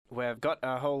We've got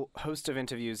a whole host of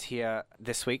interviews here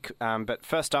this week, but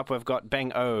first up we've got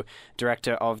Beng O,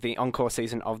 director of the encore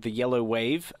season of The Yellow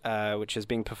Wave, which is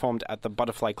being performed at the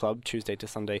Butterfly Club Tuesday to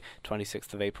Sunday,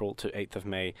 26th of April to 8th of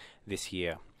May this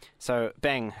year. So,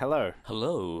 Beng, hello.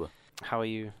 Hello. How are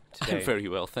you today? I'm very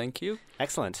well, thank you.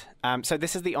 Excellent. So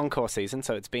this is the encore season,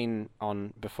 so it's been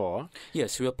on before.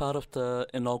 Yes, we were part of the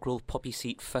inaugural Poppy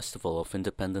Seed Festival of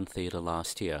Independent Theatre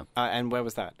last year. And where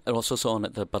was that? It was also on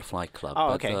at the Butterfly Club.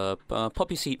 Oh, okay. The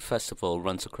Poppy Seed Festival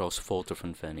runs across 4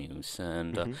 different venues,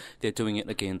 and they're doing it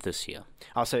again this year.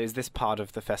 Oh, so is this part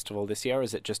of the festival this year, or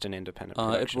is it just an independent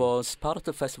production? It was part of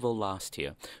the festival last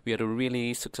year. We had a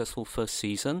really successful first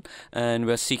season, and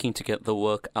we're seeking to get the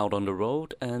work out on the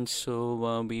road, and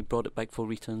so we brought it back for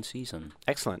return season.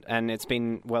 Excellent. And it's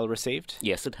been well received?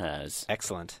 Yes, it has.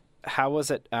 Excellent. How was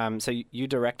it? So you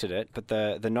directed it, but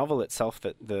the novel itself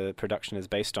that the production is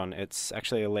based on, it's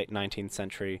actually a late 19th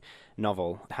century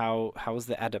novel. How was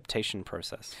the adaptation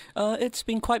process? It's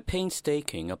been quite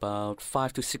painstaking. About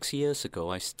 5 to 6 years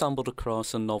ago, I stumbled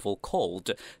across a novel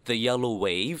called The Yellow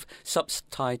Wave,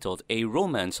 subtitled A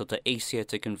Romance of the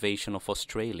Asiatic Invasion of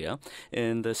Australia,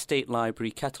 in the State Library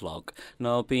catalogue.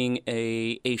 Now, being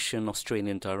a Asian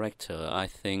Australian director, I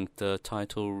think the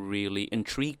title really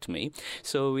intrigued me.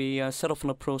 So we set off on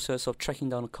a process of tracking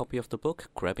down a copy of the book,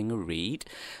 grabbing a read,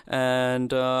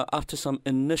 and after some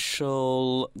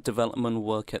initial development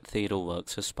work at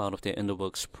TheatreWorks as part of their In the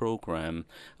Works program,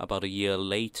 about a year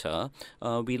later,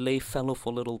 we lay fallow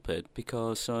for a little bit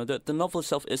because the novel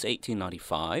itself is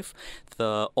 1895.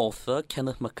 The author,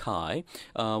 Kenneth Mackay,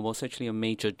 was actually a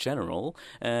major general,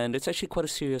 and it's actually quite a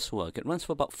serious work. It runs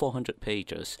for about 400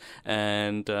 pages,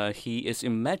 and he is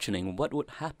imagining what would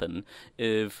happen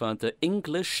if the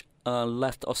English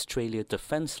left Australia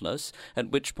defenseless, at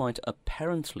which point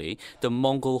apparently the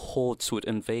Mongol hordes would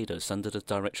invade us under the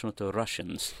direction of the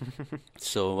Russians.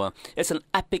 So it's an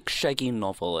epic, shaggy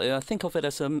novel. I think of it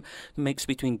as a mix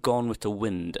between Gone with the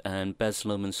Wind and Baz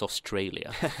Luhrmann's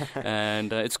Australia.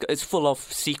 And it's full of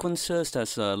sequences.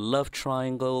 There's a love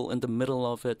triangle in the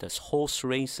middle of it. There's horse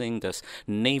racing. There's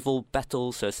naval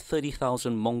battles. There's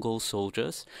 30,000 Mongol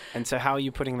soldiers. And so how are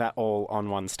you putting that all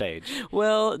on one stage?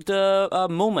 Well, the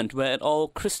moment where it all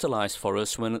crystallized for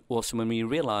us was when we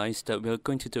realized that we were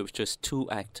going to do it with just 2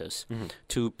 actors,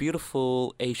 2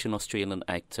 beautiful Asian Australian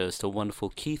actors, the wonderful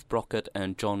Keith Brockett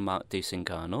and John Mark De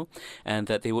Singano, and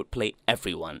that they would play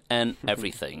everyone and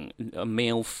everything,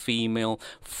 male, female,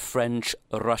 French,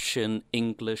 Russian,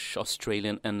 English,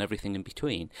 Australian, and everything in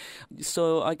between.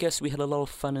 So I guess we had a lot of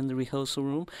fun in the rehearsal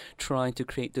room trying to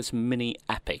create this mini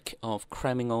epic of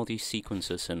cramming all these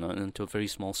sequences into a very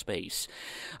small space.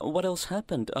 What else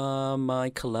happened?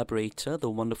 My collaborator, the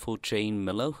wonderful Jane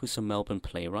Miller, who's a Melbourne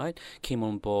playwright, came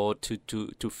on board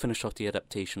to finish off the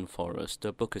adaptation for us.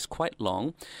 The book is quite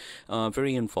long,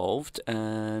 very involved,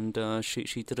 and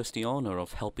she did us the honour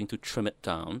of helping to trim it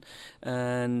down.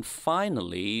 And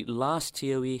finally, last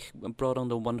year we brought on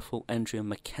the wonderful Andrea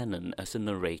McKennan as a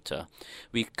narrator.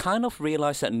 We kind of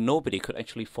realised that nobody could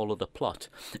actually follow the plot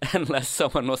unless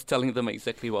someone was telling them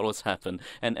exactly what was happening,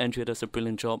 and Andrea does a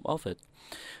brilliant job of it.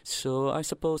 So I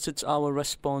suppose it's our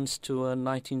response to a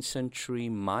 19th century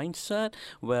mindset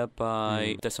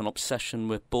whereby there's an obsession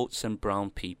with boats and brown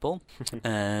people.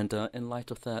 And in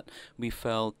light of that, we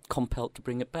felt compelled to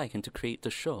bring it back and to create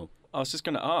the show. I was just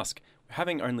going to ask,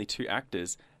 having only 2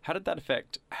 actors, how did that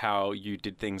affect how you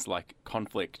did things like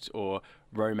conflict or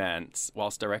romance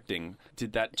whilst directing?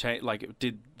 Did that change? Like,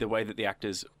 did the way that the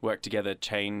actors worked together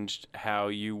change how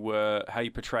you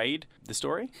portrayed the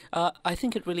story? I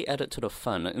think it really added to the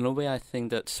fun. In a way, I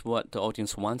think that's what the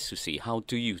audience wants to see. How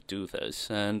do you do this?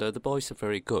 And the boys are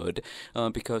very good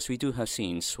because we do have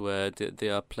scenes where they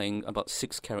are playing about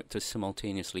 6 characters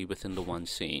simultaneously within the one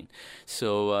scene.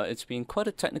 So it's been quite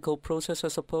a technical process, I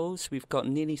suppose. We've got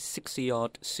nearly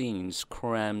 60-odd scenes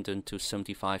crammed into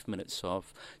 75 minutes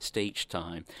of stage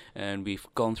time, and we've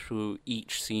gone through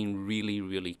each scene really,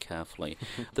 really carefully.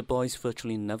 The boys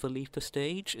virtually never leave the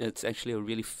stage. It's actually a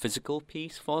really physical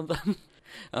piece for them.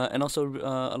 And also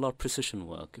a lot of precision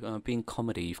work. Being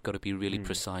comedy, you've got to be really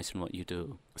precise in what you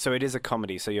do. So it is a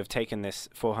comedy. So you've taken this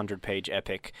 400-page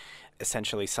epic,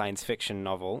 essentially science fiction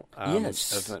novel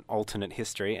of an alternate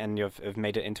history, and you've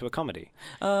made it into a comedy.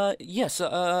 Yes,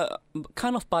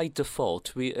 kind of by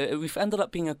default. We've ended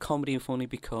up being a comedy if only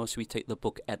because we take the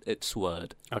book at its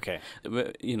word. Okay.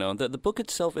 You know, the book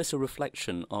itself is a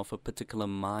reflection of a particular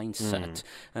mindset,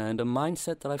 and a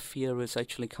mindset that I fear is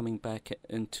actually coming back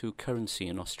into currency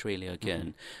in Australia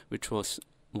again, which was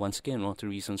once again one of the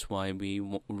reasons why we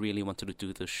really wanted to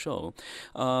do this show.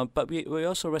 But we're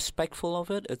also respectful of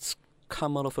it. It's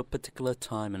come out of a particular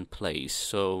time and place.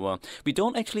 So we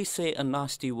don't actually say a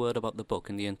nasty word about the book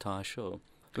in the entire show.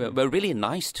 We're really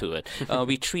nice to it.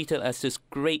 We treat it as this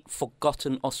great,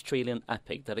 forgotten Australian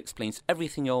epic that explains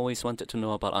everything you always wanted to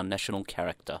know about our national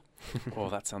character. Oh,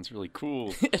 that sounds really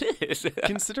cool. It is.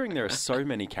 Considering there are so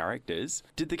many characters,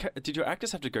 did your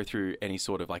actors have to go through any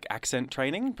sort of like accent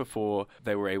training before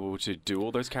they were able to do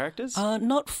all those characters?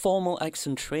 Not formal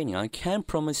accent training. I can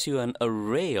promise you an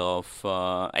array of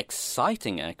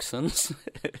exciting accents.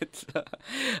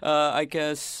 I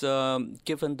guess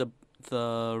given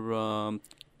the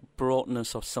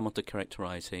broadness of some of the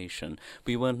characterization,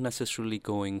 we weren't necessarily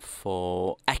going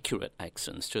for accurate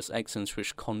accents, just accents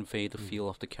which convey the feel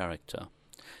of the character.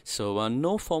 So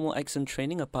no formal accent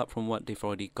training apart from what they've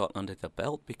already got under their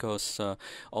belt, because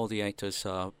all the actors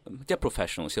they're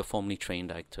professionals, they're formally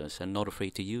trained actors and not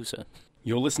afraid to use it.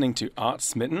 You're listening to Art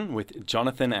Smitten with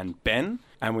Jonathan and Ben,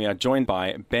 and we are joined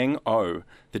by Beng O,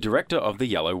 the director of The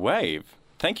Yellow Wave.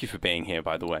 Thank you for being here,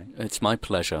 by the way. It's my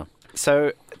pleasure.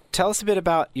 So, tell us a bit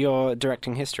about your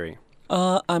directing history.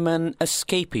 I'm an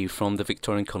escapee from the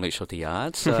Victorian College of the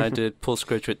Arts. I did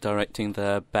postgraduate directing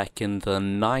there back in the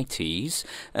 90s.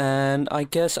 And I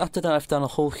guess after that, I've done a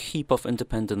whole heap of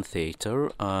independent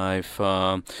theatre. I've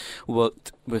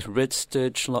worked with Red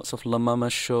Stitch, lots of La Mama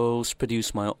shows,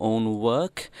 produced my own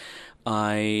work.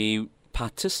 I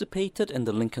participated in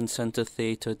the Lincoln Center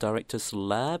Theatre Directors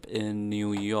Lab in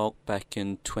New York back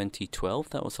in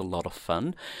 2012. That was a lot of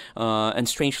fun. And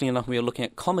strangely enough, we were looking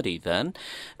at comedy then.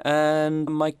 And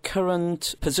my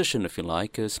current position, if you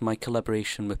like, is my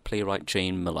collaboration with playwright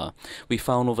Jane Miller. We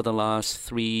found over the last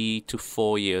 3 to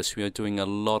 4 years we are doing a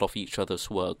lot of each other's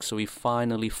work. So we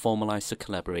finally formalized the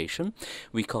collaboration.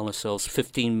 We call ourselves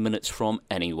 15 Minutes From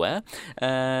Anywhere.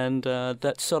 And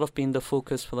that's sort of been the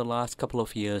focus for the last couple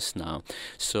of years now.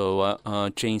 So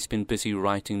Jane's been busy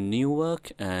writing new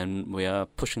work, and we are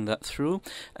pushing that through.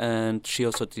 And she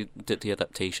also did the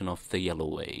adaptation of The Yellow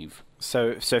Wave.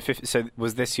 So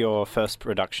was this your first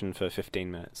production for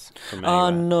 15 Minutes From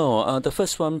Anywhere? No. The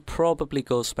first one probably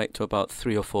goes back to about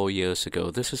 3 or 4 years ago.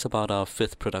 This is about our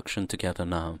 5th production together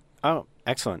now. Oh,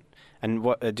 excellent. And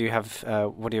what do you have?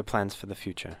 What are your plans for the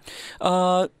future?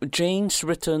 Jane's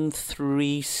written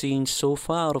 3 scenes so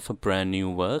far out of a brand new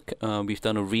work. We've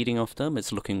done a reading of them.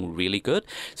 It's looking really good.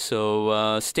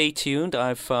 So stay tuned.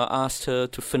 I've asked her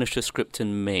to finish the script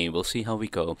in May. We'll see how we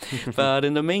go. But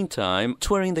in the meantime,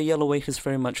 touring The Yellow Wave is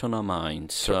very much on our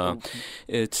minds.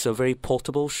 It's a very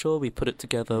portable show. We put it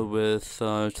together with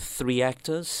 3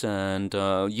 actors, and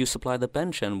you supply the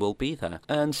bench and we'll be there.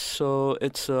 And so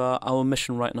it's our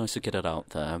mission right now is to get it out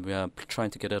there. We are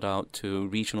trying to get it out to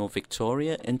regional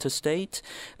Victoria, interstate,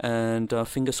 and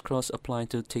fingers crossed applying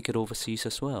to take it overseas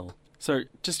as well. So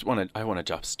I want to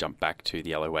just jump back to The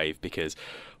Yellow Wave, because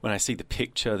when I see the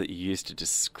picture that you used to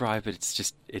describe it,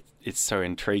 it's so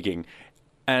intriguing.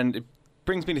 And it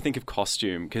brings me to think of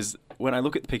costume, because when I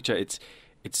look at the picture,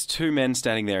 it's 2 men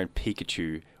standing there in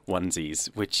Pikachu onesies,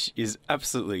 which is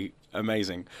absolutely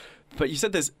amazing. But you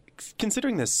said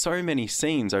considering there's so many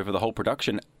scenes over the whole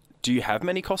production, do you have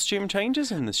many costume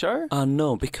changes in the show?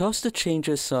 No, because the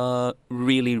changes are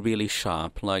really, really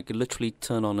sharp, like literally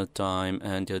turn on a dime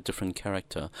and they're a different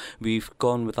character. We've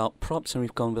gone without props and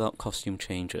we've gone without costume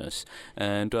changes.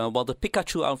 And while the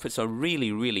Pikachu outfits are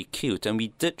really, really cute, and we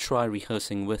did try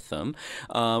rehearsing with them,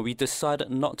 we decided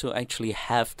not to actually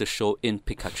have the show in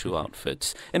Pikachu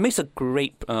outfits. It makes a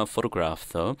great photograph,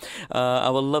 though.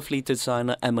 Our lovely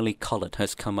designer, Emily Collett,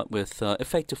 has come up with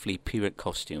effectively period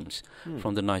costumes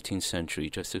from the 19th century,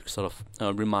 just to sort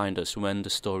of remind us when the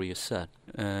story is set.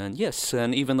 And yes,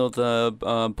 and even though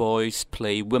the boys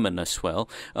play women as well,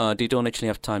 they don't actually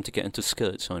have time to get into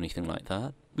skirts or anything like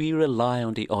that. We rely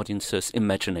on the audience's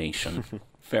imagination.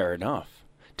 Fair enough.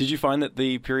 Did you find that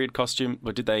the period costume,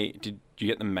 or did you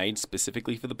get them made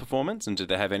specifically for the performance? And did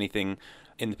they have anything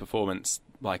in the performance,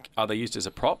 like, are they used as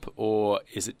a prop, or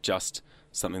is it just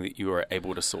something that you were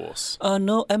able to source?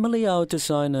 No, Emily, our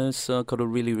designer's got a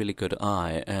really, really good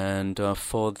eye. And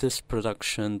for this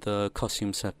production, the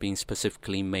costumes have been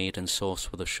specifically made and sourced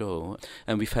for the show.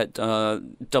 And we've had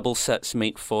double sets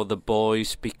made for the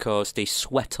boys because they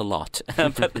sweat a lot.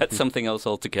 But that's something else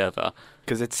altogether.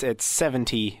 Because it's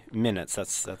 70 minutes.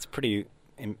 That's pretty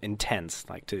intense.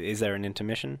 Is there an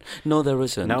intermission? No, there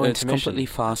isn't. No it's intermission. Completely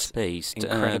fast-paced.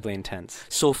 Incredibly intense.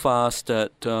 So fast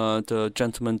that the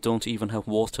gentlemen don't even have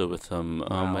water with them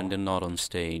Wow. when they're not on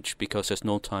stage, because there's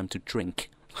no time to drink.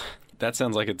 That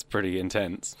sounds like it's pretty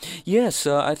intense. Yes,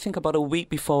 I think about a week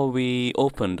before we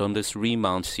opened on this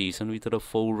remount season, we did a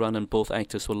full run and both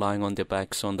actors were lying on their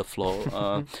backs on the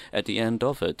floor at the end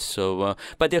of it. So,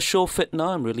 but they're sure fit now,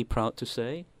 I'm really proud to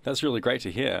say. That's really great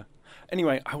to hear.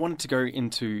 Anyway, I wanted to go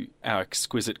into our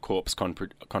exquisite corpse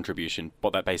contribution.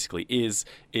 What that basically is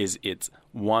it's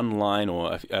one line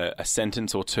or a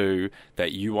sentence or two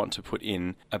that you want to put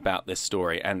in about this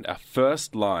story. And our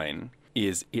first line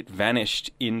is, it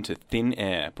vanished into thin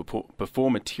air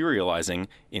before materializing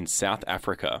in South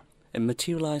Africa. It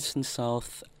materialized in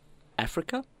South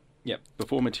Africa? Yep,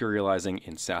 before materializing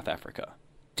in South Africa.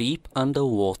 Deep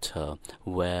underwater,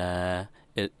 where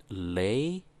it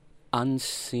lay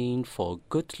unseen for a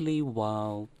goodly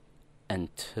while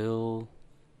until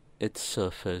it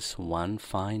surfaced one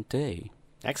fine day.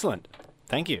 Excellent.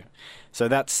 Thank you. So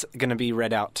that's going to be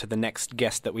read out to the next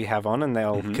guest that we have on, and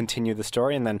they'll continue the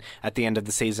story. And then at the end of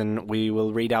the season, we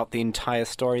will read out the entire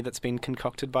story that's been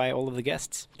concocted by all of the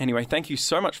guests. Anyway, thank you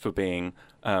so much for being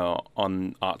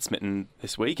on Art Smitten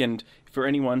this week. And for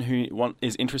anyone who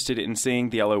is interested in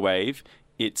seeing The Yellow Wave,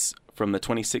 it's from the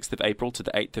 26th of April to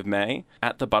the 8th of May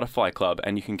at the Butterfly Club,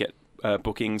 and you can get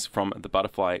bookings from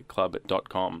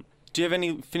thebutterflyclub.com. Do you have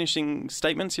any finishing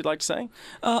statements you'd like to say?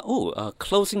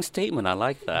 Closing statement. I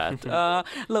like that.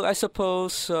 Look, I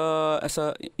suppose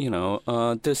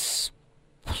this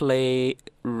play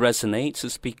resonates,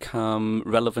 it's become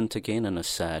relevant again in a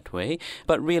sad way.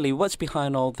 But really, what's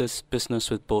behind all this business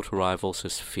with boat arrivals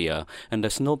is fear. And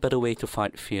there's no better way to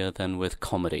fight fear than with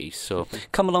comedy. So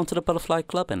come along to the Butterfly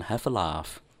Club and have a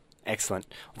laugh. Excellent.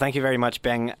 Well, thank you very much,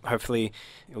 Beng. Hopefully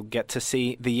you'll get to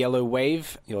see The Yellow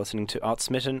Wave. You're listening to Art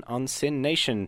Smitten on Sin Nation.